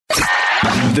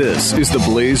This is the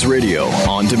Blaze Radio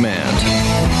on demand.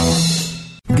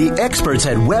 The experts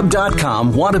at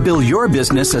Web.com want to build your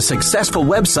business a successful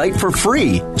website for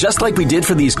free, just like we did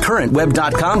for these current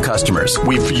Web.com customers.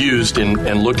 We've used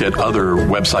and looked at other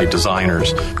website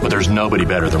designers, but there's nobody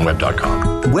better than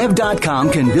Web.com. Web.com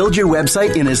can build your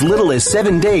website in as little as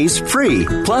 7 days free.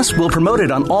 Plus, we'll promote it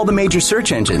on all the major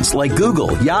search engines like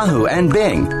Google, Yahoo, and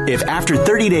Bing. If after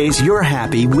 30 days you're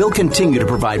happy, we'll continue to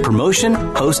provide promotion,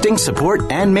 hosting, support,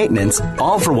 and maintenance,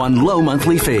 all for one low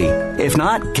monthly fee. If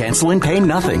not, cancel and pay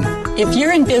nothing. If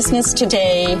you're in business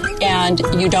today and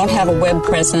you don't have a web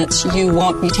presence, you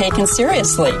won't be taken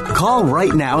seriously. Call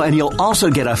right now and you'll also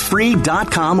get a free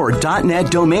 .com or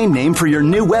 .net domain name for your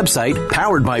new website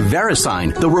powered by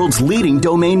VeriSign, the world's leading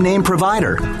domain name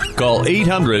provider. Call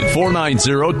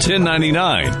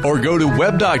 800-490-1099 or go to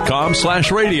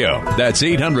web.com/radio. That's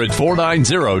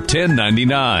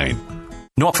 800-490-1099.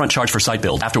 No upfront charge for site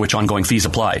build, after which ongoing fees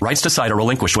apply. Rights to site are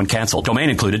relinquished when canceled. Domain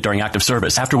included during active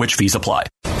service, after which fees apply.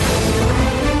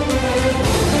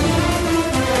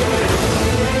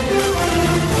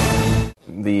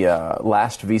 The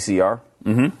last VCR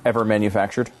ever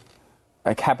manufactured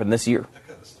happened this year.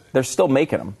 They're still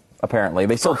making them, apparently.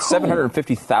 They sold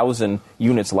 750,000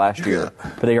 units last year,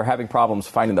 but they are having problems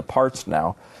finding the parts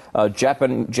now.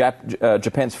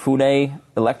 Japan's Funai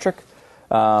Electric.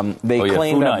 They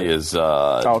claim Funai is.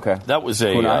 okay. That was a.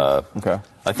 Funai? Okay.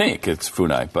 I think it's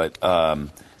Funai, but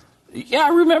yeah, I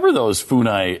remember those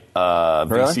Funai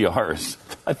VCRs.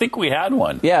 I think we had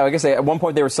one. Yeah, I guess at one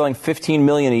point they were selling $15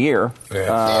 million a year.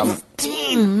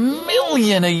 $15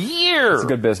 million a year. It's a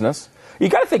good business. You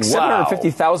got to think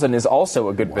 750,000 is also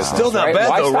a good business. Still not right? bad,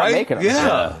 Why though, stop right? making them?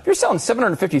 Yeah. If you're selling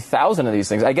 750,000 of these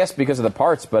things, I guess because of the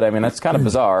parts, but I mean, that's kind of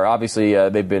bizarre. Obviously,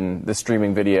 they've been the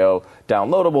streaming video,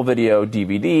 downloadable video,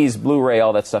 DVDs, Blu-ray,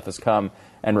 all that stuff has come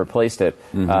and replaced it.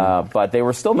 But they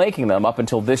were still making them up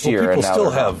until this year. People and now still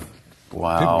have.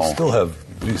 Wow. People still have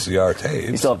VCR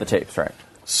tapes. You still have the tapes, right?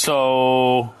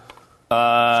 So,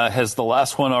 has the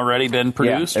last one already been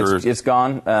produced? Yeah, it's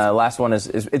gone. Last one is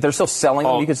they're still selling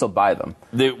them. You can still buy them.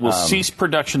 They will cease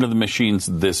production of the machines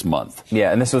this month.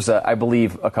 Yeah, and this was, I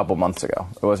believe, a couple months ago.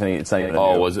 It wasn't. It's not even.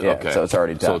 Was it? Yeah, okay. So it's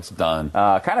already done. So it's done.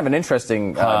 Kind of an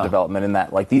interesting development in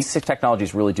that, like, these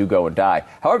technologies really do go and die.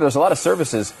 However, there's a lot of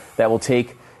services that will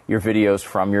take your videos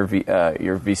from your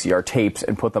VCR tapes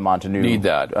and put them onto new. Need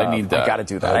that. I need that. I got to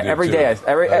do that. I do every too. day. I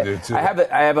do too. I have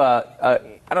a. I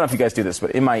don't know if you guys do this,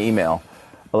 but in my email,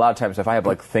 a lot of times if I have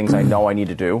like things I know I need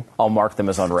to do, I'll mark them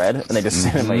as unread, and they just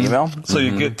sit in my email. So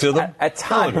you get to them? At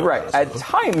times, right. At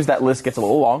times that list gets a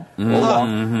little long.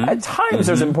 At times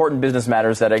there's important business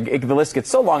matters that the list gets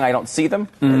so long I don't see them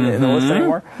in the list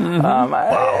anymore. Wow,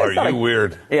 are you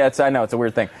weird? Yeah, I know, it's a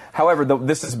weird thing. However,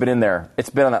 this has been in there. It's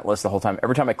been on that list the whole time.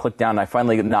 Every time I click down, I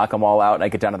finally knock them all out, and I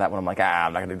get down to that one. I'm like,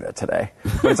 I'm not going to do that today.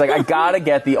 But it's like, I got to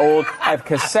get the old, I have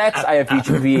cassettes, I have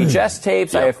VHS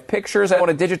tapes, I have pictures I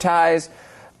want to digitize.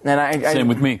 And Same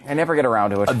with me. I never get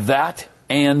around to it. That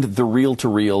and the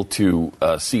reel-to-reel to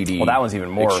CD. Well, that one's even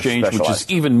more exchange, specialized. which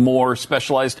is even more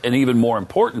specialized and even more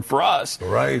important for us.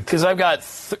 Right. Because I've got,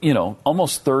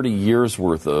 almost 30 years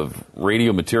worth of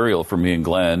radio material for me and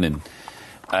Glenn,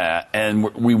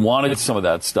 and we wanted some of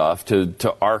that stuff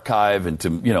to archive and to,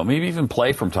 maybe even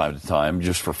play from time to time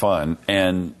just for fun.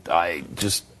 And I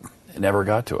just never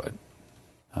got to it.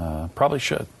 Probably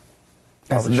should.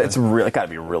 It's really got to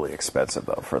be really expensive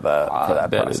though for that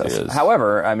process. It is.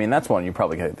 However, I mean that's one you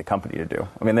probably get the company to do.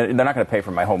 I mean they're not going to pay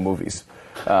for my home movies,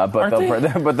 but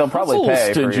they'll probably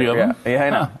pay. Stingy of them. Yeah, I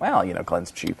know. Huh. Well,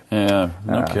 Glenn's cheap. Yeah,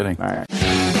 no kidding. All right.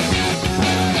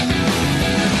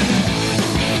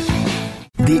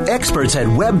 The experts at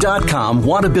Web.com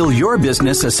want to build your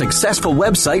business a successful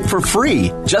website for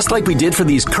free, just like we did for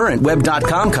these current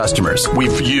Web.com customers.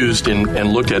 We've used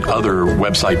and looked at other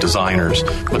website designers,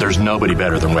 but there's nobody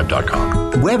better than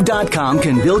Web.com. Web.com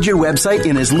can build your website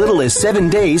in as little as 7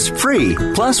 days free.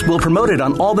 Plus, we'll promote it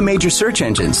on all the major search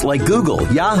engines like Google,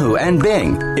 Yahoo, and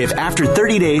Bing. If after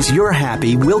 30 days you're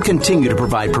happy, we'll continue to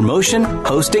provide promotion,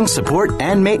 hosting, support,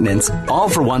 and maintenance, all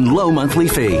for one low monthly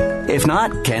fee. If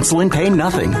not, cancel and pay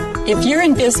nothing. If you're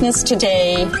in business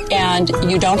today and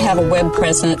you don't have a web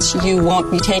presence, you won't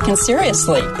be taken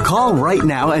seriously. Call right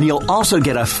now and you'll also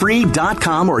get a free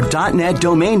 .com or .net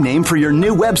domain name for your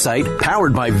new website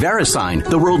powered by VeriSign,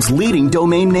 the world's leading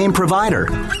domain name provider.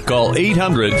 Call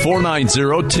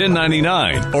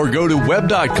 800-490-1099 or go to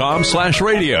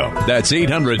web.com/radio. That's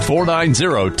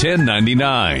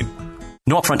 800-490-1099.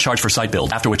 No upfront charge for site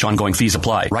build, after which ongoing fees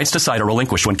apply. Rights to site are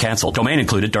relinquished when canceled. Domain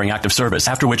included during active service,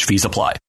 after which fees apply.